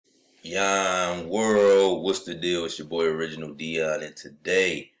Yon World, what's the deal? It's your boy Original Dion, and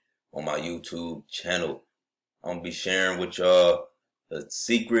today on my YouTube channel, I'm gonna be sharing with y'all a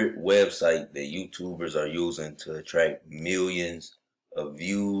secret website that YouTubers are using to attract millions of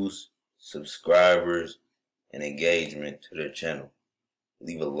views, subscribers, and engagement to their channel.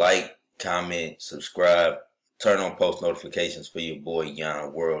 Leave a like, comment, subscribe, turn on post notifications for your boy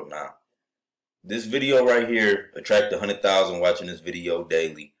Yon World. Now, this video right here attract 100,000 watching this video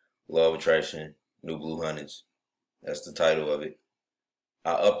daily. Law of Attraction, New Blue Hundreds. That's the title of it.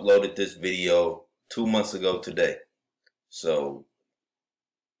 I uploaded this video 2 months ago today. So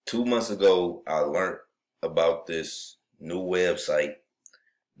 2 months ago, I learned about this new website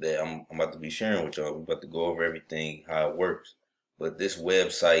that I'm about to be sharing with y'all. We're about to go over everything, how it works. But this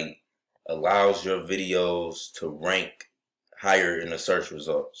website allows your videos to rank higher in the search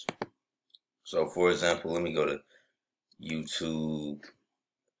results. So for example, let me go to YouTube.com.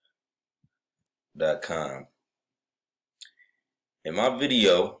 And my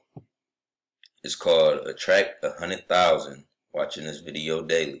video is called Attract 100,000 watching this video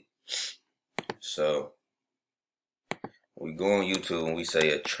daily. So we go on YouTube and we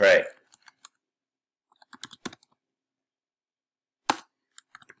say attract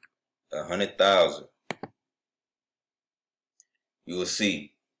 100,000. You will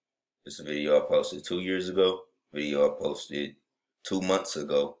see this video I posted 2 years ago, video I posted 2 months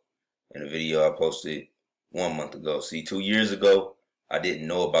ago, and a video I posted 1 month ago. See, 2 years ago, I didn't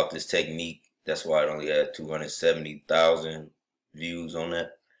know about this technique. That's why it only had 270,000 views on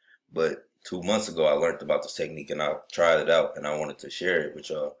that. But 2 months ago, I learned about this technique and I tried it out and I wanted to share it with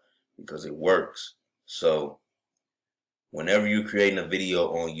y'all because it works. So whenever you're creating a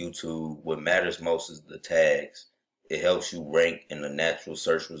video on YouTube, what matters most is the tags. It helps you rank in the natural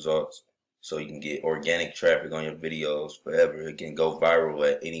search results so you can get organic traffic on your videos forever. It can go viral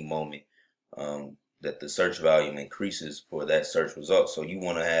at any moment that the search volume increases for that search result. So you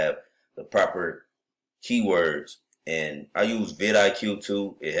want to have the proper keywords. And I use vidIQ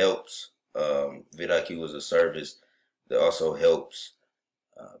too. It helps. vidIQ is a service that also helps,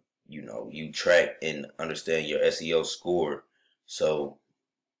 you track and understand your SEO score. So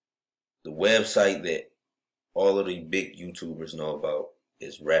the website that all of the big YouTubers know about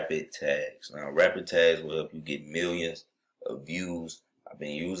is Rapid Tags. Now, Rapid Tags will help you get millions of views. I've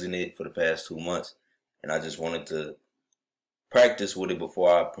been using it for the past 2 months, and I just wanted to practice with it before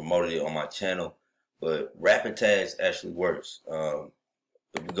I promoted it on my channel. But Rapid Tags actually works.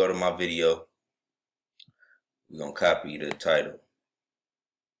 If we go to my video, we're going to copy the title.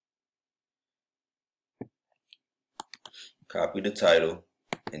 Copy the title,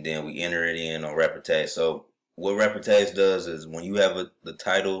 and then we enter it in on Rapid Tags. So what Rapid Tags does is when you have the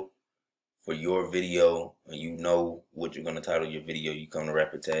title for your video and you know what you're going to title your video, you come to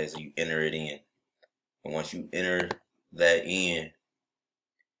Rapid Tags and you enter it in. And once you enter that in,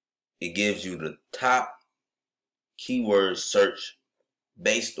 it gives you the top keyword search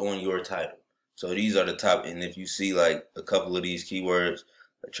based on your title. So these are the top, and if you see like a couple of these keywords,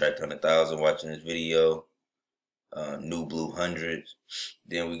 attract 100,000 watching this video, New Blue Hundreds,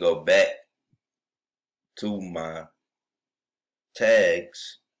 then we go back to my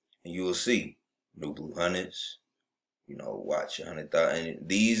tags and you will see New Blue Hundreds, watch 100,000. And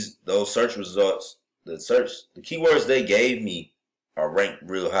those search results, the keywords they gave me are ranked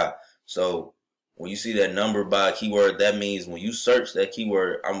real high. So when you see that number by keyword, that means when you search that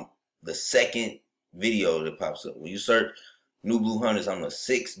keyword, I'm the second video that pops up. When you search New Blue Hundreds, I'm the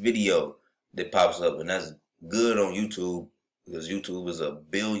 6th video that pops up, and that's good on YouTube because YouTube is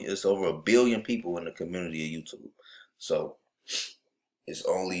it's over 1 billion people in the community of YouTube. So it's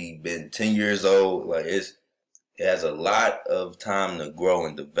only been 10 years old. Like it has a lot of time to grow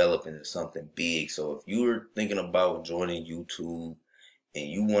and develop into something big. So if you're thinking about joining YouTube and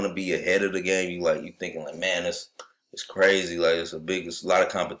you want to be ahead of the game, you thinking like, man, it's crazy. Like it's a lot of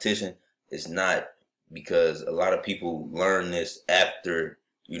competition. It's not, because a lot of people learn this after,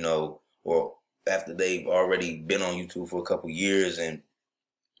 or after they've already been on YouTube for a couple years and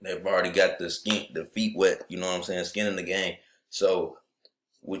they've already got the feet wet, skin in the game. So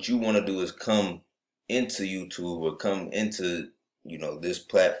what you want to do is come into YouTube or come into, this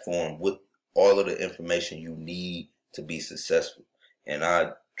platform with all of the information you need to be successful. And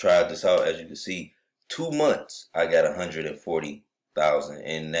I tried this out. As you can see, 2 months, I got 140,000.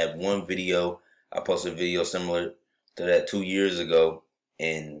 And that one video, I posted a video similar to that 2 years ago,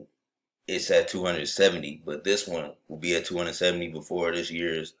 and it's at 270. But this one will be at 270 before this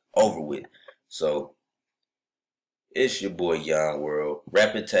year is over with. So it's your boy Yon World.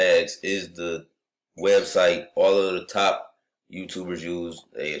 Rapid Tags is the website. All of the top, YouTubers use.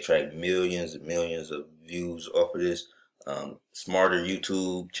 They attract millions and millions of views off of this. Smarter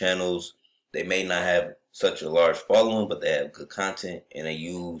YouTube channels, they may not have such a large following, but they have good content and they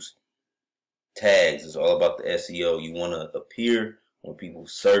use tags. It's all about the SEO. You want to appear when people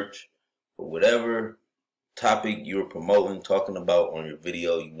search for whatever topic you're promoting, talking about on your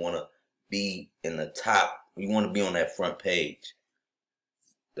video. You want to be in the top. You want to be on that front page.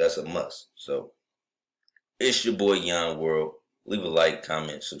 That's a must. So it's your boy Yon World. Leave a like,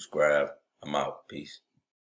 comment, subscribe. I'm out. Peace.